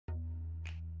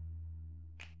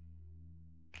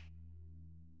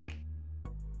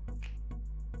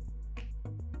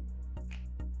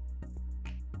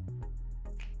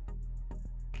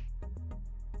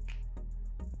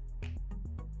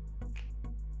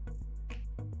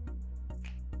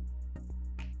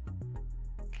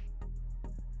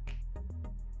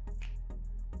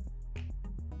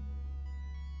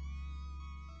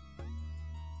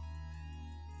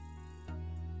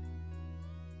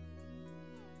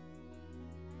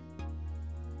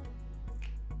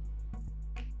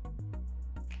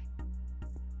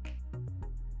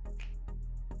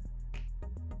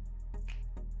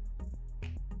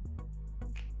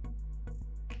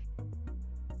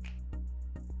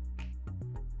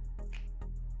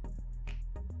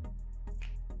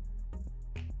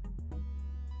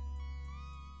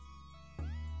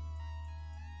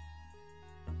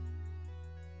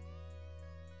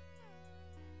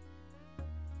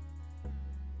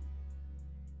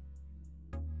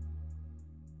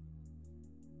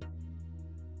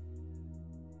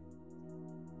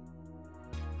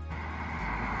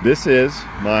This is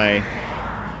my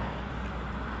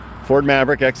Ford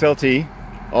Maverick XLT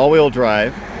all-wheel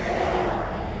drive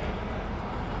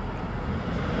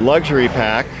luxury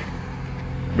pack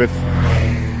with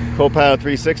Co-Pilot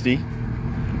 360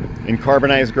 in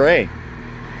Carbonized Gray.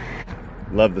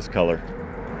 Love this color.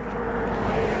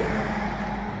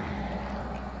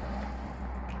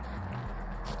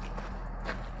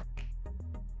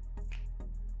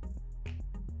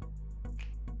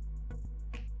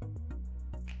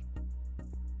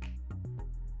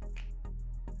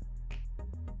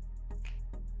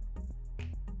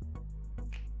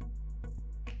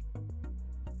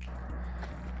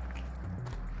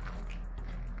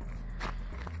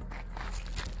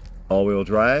 All-wheel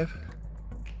drive,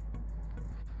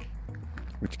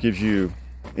 which gives you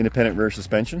independent rear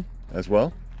suspension as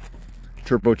well.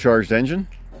 Turbocharged engine.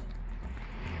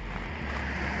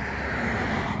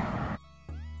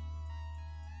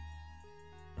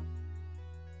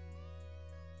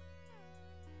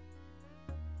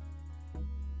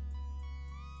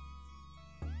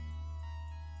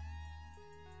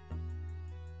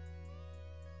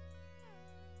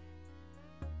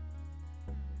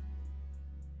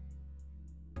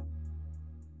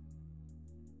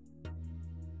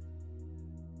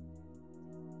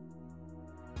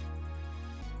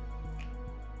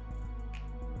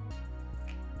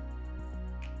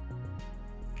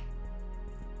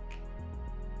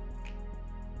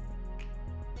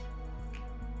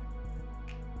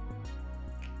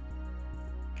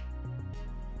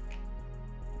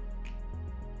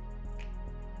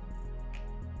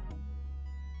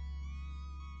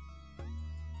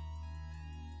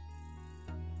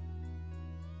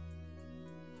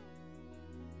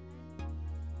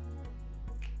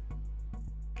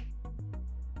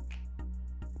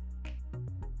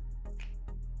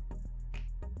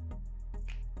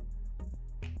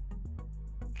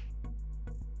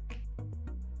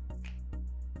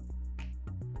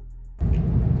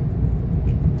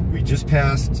 We just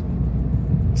passed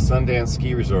Sundance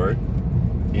Ski Resort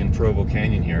in Provo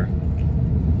Canyon here,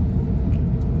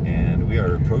 and we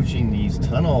are approaching these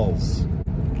tunnels.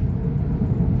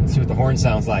 Let's see what the horn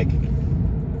sounds like.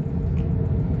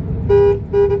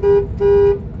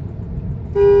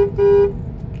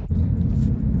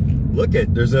 Look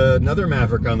it, there's another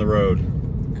Maverick on the road.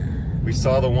 We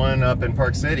saw the one up in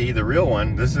Park City, the real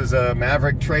one. This is a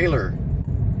Maverick trailer.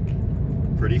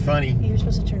 Pretty funny. You're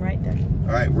supposed to turn right there.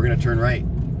 All right, we're gonna turn right.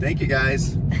 Thank you,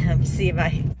 guys. See you,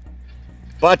 bye.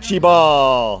 Bocce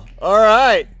ball. All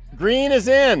right, green is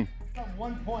in.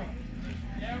 1 point.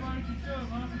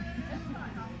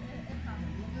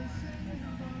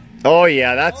 Oh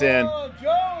yeah, that's in. Oh,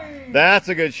 Joey! That's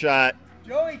a good shot.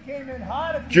 Joey came in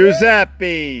hot.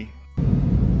 Giuseppe.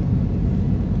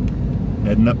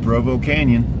 Heading up Provo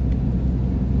Canyon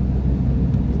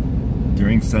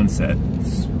during sunset.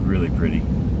 It's really pretty.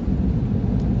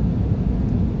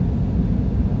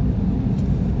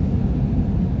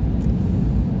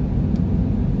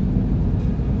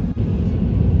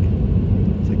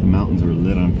 It's like the mountains are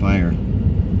lit on fire.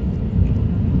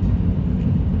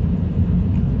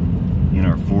 In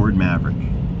our Ford Maverick.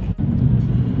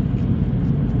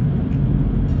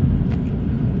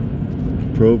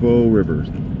 Provo River.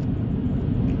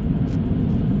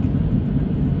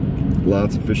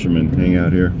 Lots of fishermen hang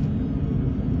out here.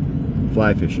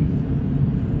 Fly fishing.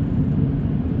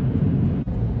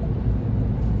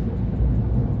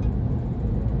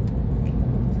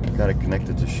 Got it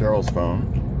connected to Cheryl's phone.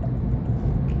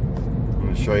 I'm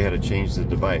going to show you how to change the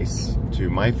device to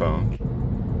my phone.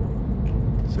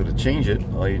 So to change it,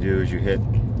 all you do is you hit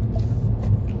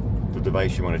the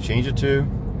device you want to change it to,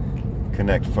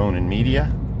 connect phone and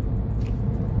media,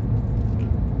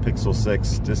 Pixel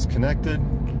 6 disconnected,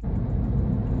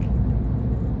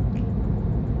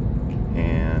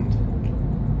 and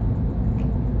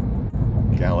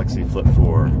Galaxy Flip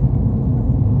 4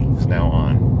 is now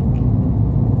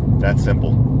on. That's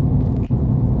simple.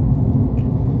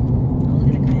 Oh,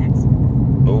 look at the kayaks.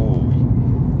 Oh,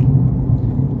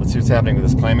 let's see what's happening with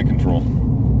this climate control.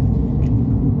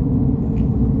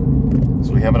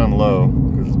 So we have it on low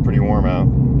because it's pretty warm out.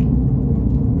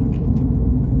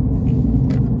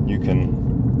 You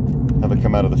can have it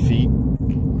come out of the feet.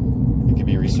 It can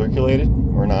be recirculated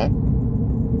or not.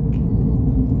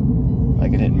 I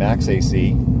can hit max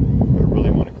AC if I really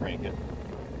want to crank it.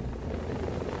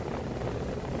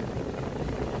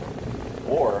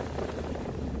 Or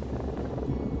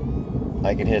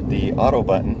I can hit the auto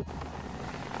button.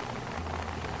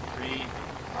 3,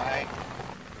 high,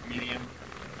 medium,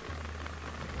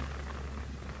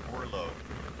 or low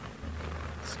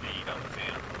speed on the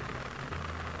fan.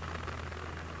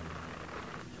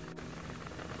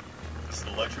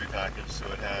 luxury package, so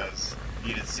it has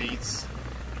heated seats,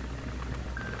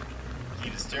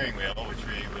 heated steering wheel, which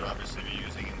we would obviously be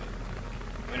using in the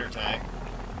wintertime.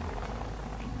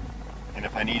 And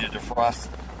if I need to defrost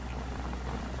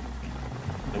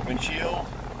the windshield,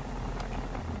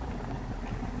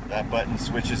 that button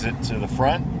switches it to the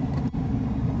front.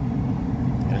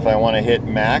 And if I want to hit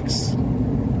max,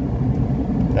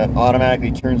 that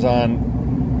automatically turns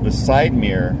on the side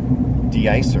mirror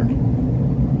de-icer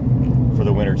for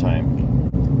the winter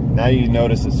time. Now you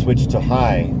notice it switched to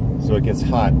high, so it gets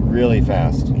hot really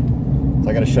fast. So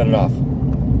I gotta shut it off.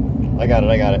 I got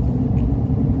it.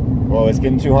 Whoa, it's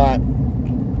getting too hot.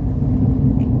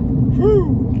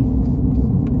 Whew.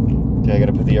 Okay, I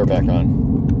gotta put the air back on.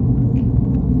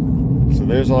 So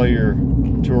there's all your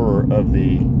tour of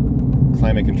the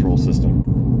climate control system.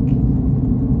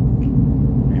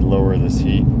 We lower this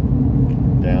heat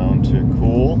down to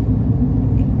cool.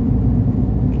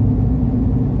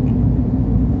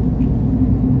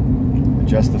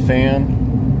 Adjust the fan.